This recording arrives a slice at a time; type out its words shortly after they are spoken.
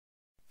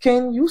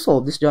Can you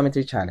solve this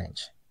geometry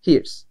challenge?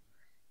 Here's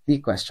the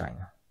question.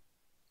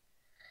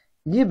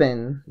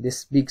 Given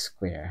this big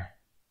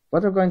square,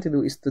 what we're going to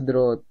do is to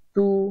draw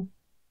two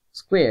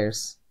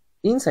squares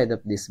inside of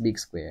this big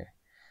square.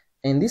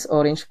 And this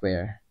orange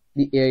square,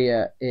 the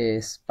area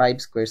is 5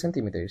 square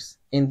centimeters,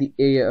 and the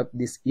area of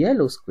this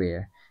yellow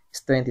square is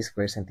 20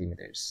 square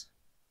centimeters.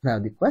 Now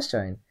the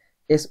question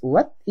is,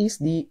 what is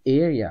the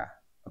area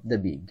of the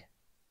big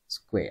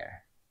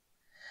square?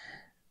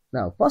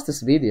 Now pause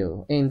this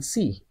video and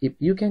see if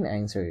you can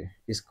answer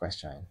this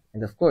question.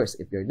 And of course,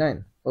 if you're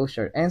done, post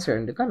your answer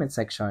in the comment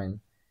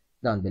section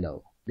down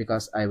below,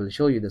 because I will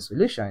show you the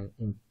solution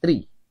in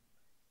 3,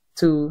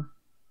 2,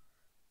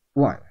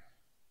 1.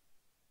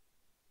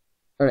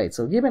 Alright,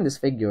 so given this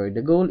figure,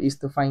 the goal is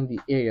to find the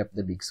area of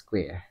the big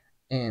square.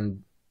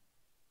 And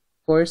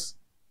of course,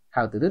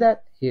 how to do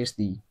that? Here's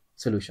the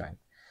solution.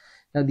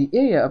 Now the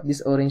area of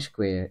this orange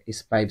square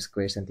is 5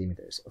 square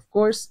centimeters. Of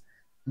course,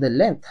 the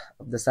length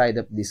of the side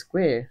of this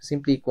square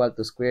simply equal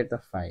to square root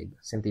of 5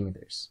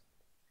 centimeters.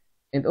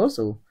 And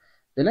also,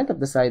 the length of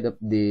the side of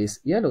this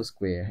yellow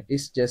square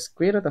is just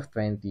square root of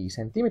 20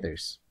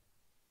 centimeters.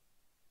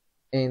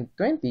 And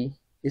 20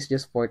 is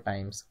just 4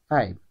 times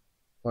 5.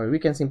 Or we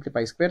can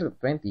simplify square root of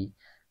 20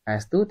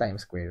 as 2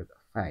 times square root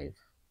of 5.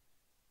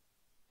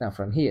 Now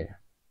from here,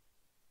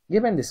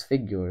 given this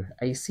figure,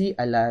 I see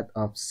a lot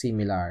of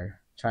similar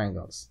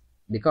triangles.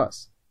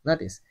 Because,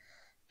 notice,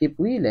 if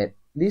we let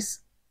this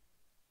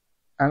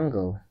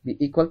angle be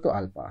equal to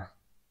alpha,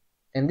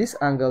 and this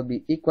angle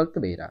be equal to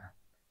beta,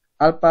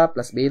 alpha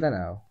plus beta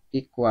now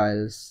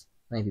equals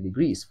 90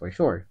 degrees for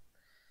sure.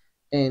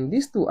 And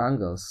these two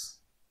angles,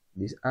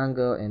 this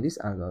angle and this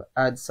angle,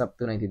 adds up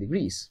to 90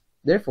 degrees.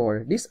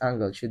 Therefore, this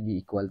angle should be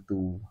equal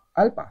to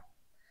alpha.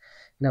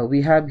 Now,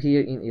 we have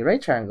here in a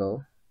right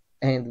triangle,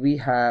 and we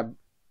have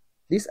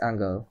this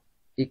angle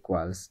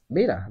equals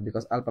beta,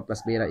 because alpha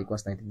plus beta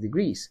equals 90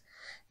 degrees.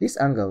 This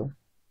angle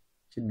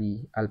should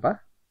be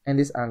alpha, and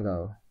this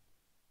angle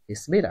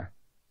is beta.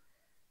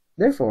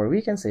 Therefore,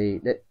 we can say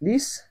that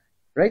this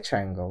right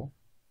triangle,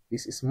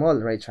 this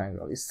small right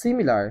triangle, is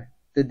similar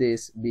to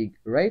this big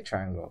right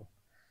triangle,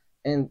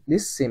 and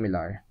this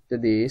similar to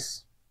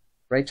this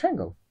right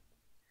triangle.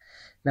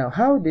 Now,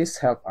 how this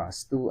help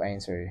us to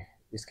answer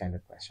this kind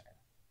of question?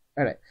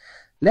 Alright,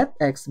 let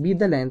x be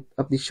the length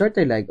of the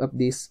shorter leg of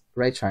this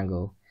right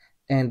triangle,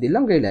 and the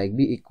longer leg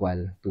be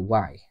equal to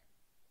y.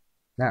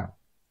 Now,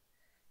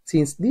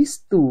 since these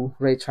two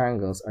right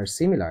triangles are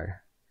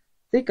similar,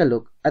 take a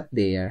look at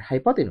their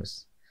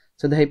hypotenuse.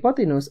 So the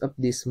hypotenuse of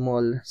this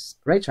small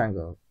right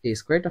triangle is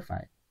square root of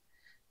 5.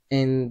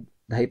 And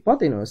the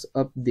hypotenuse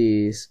of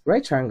this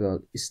right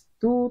triangle is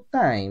 2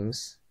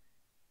 times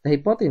the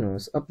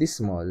hypotenuse of this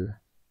small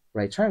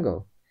right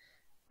triangle.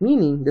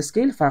 Meaning the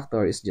scale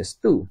factor is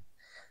just 2.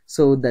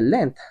 So the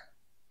length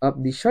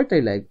of the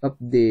shorter leg of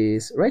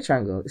this right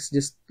triangle is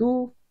just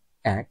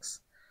 2x,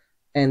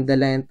 and the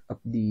length of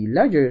the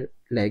larger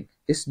leg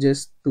is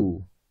just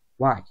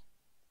 2y.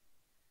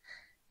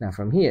 Now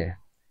from here,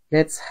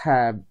 let's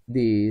have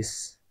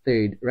this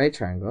third right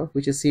triangle,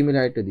 which is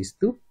similar to these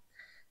two.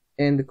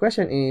 And the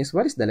question is,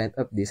 what is the length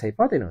of this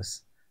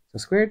hypotenuse? So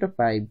square root of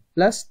 5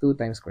 plus 2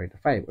 times square root of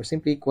 5, or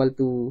simply equal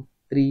to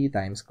 3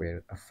 times square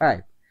root of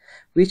 5,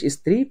 which is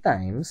 3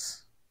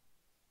 times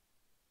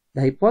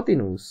the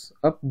hypotenuse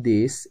of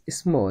this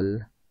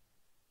small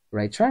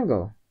right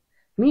triangle.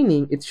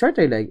 Meaning its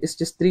shorter leg is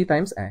just 3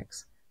 times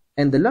x,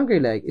 and the longer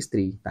leg is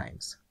 3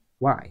 times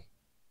y.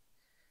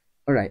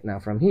 Alright, now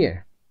from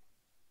here,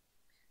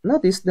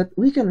 notice that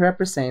we can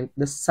represent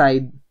the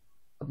side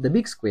of the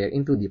big square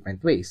in 2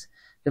 different ways.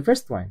 The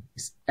first one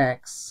is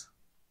x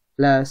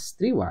plus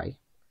 3y,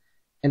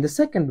 and the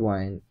second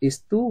one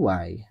is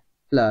 2y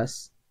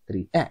plus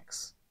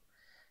 3x.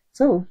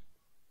 So,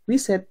 we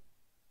set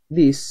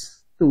these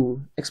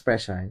two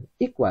expressions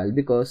equal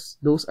because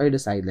those are the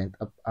side length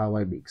of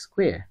our big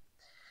square.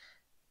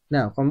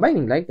 Now,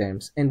 combining like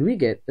terms, and we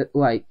get that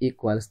y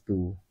equals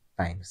 2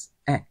 times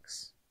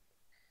x.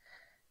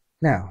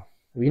 Now,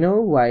 we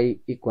know y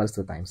equals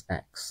 2 times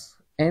x.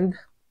 And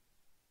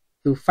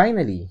to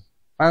finally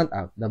find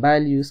out the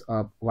values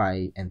of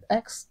y and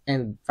x,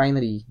 and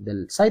finally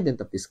the side length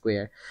of the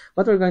square,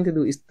 what we're going to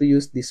do is to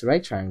use this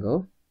right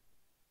triangle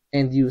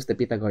and use the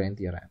Pythagorean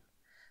theorem.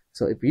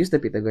 So if we use the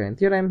Pythagorean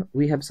theorem,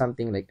 we have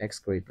something like x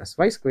squared plus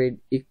y squared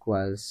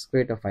equals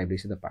square root of 5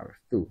 raised to the power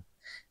of 2.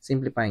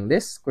 Simplifying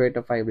this, square root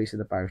of 5 raised to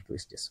the power of 2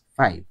 is just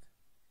 5.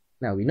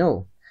 Now we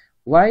know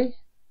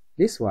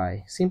this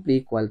y simply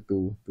equal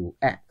to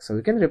 2x. So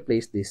we can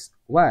replace this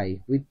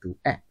y with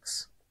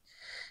 2x.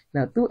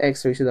 Now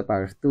 2x raised to the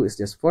power of 2 is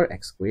just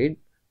 4x squared.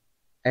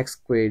 X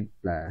squared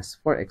plus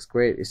 4x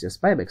squared is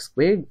just 5x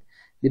squared.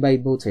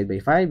 Divide both sides by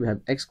 5, we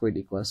have x squared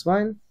equals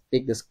 1.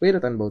 Take the square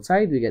root on both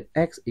sides, we get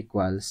x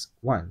equals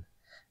 1.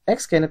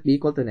 X cannot be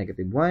equal to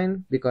negative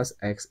 1 because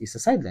x is a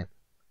side length.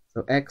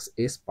 So x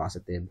is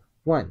positive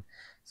 1.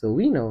 So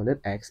we know that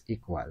x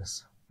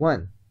equals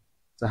 1.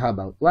 So how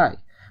about y?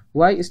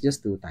 Y is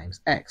just 2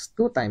 times x.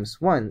 2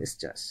 times 1 is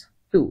just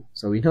 2.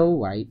 So we know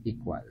y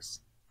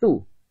equals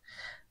 2.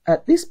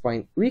 At this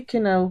point, we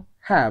can now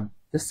have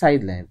the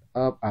side length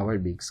of our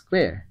big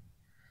square.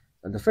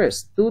 So the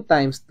first, 2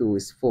 times 2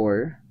 is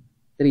 4,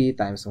 3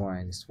 times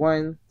 1 is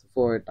 1,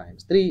 4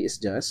 times 3 is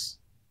just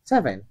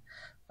 7.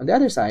 On the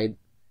other side,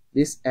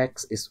 this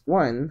x is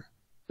 1,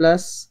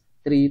 plus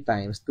 3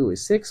 times 2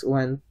 is 6,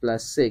 1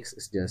 plus 6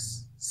 is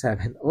just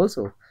 7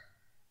 also.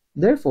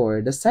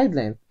 Therefore, the side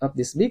length of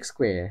this big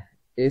square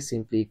is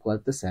simply equal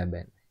to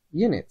 7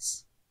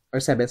 units, or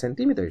 7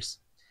 centimeters.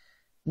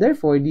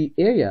 Therefore, the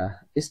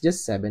area is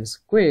just 7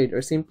 squared,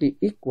 or simply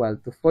equal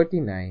to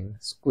 49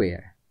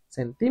 square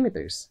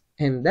centimeters.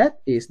 And that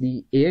is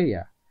the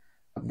area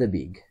of the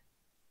big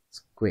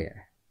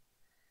square.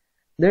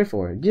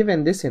 Therefore,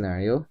 given this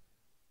scenario,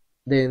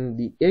 then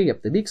the area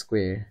of the big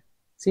square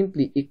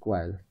simply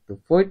equal to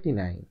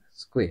 49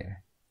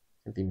 square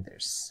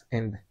centimeters.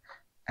 And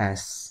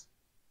as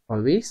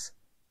always,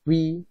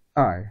 we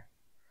are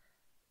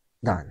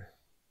done.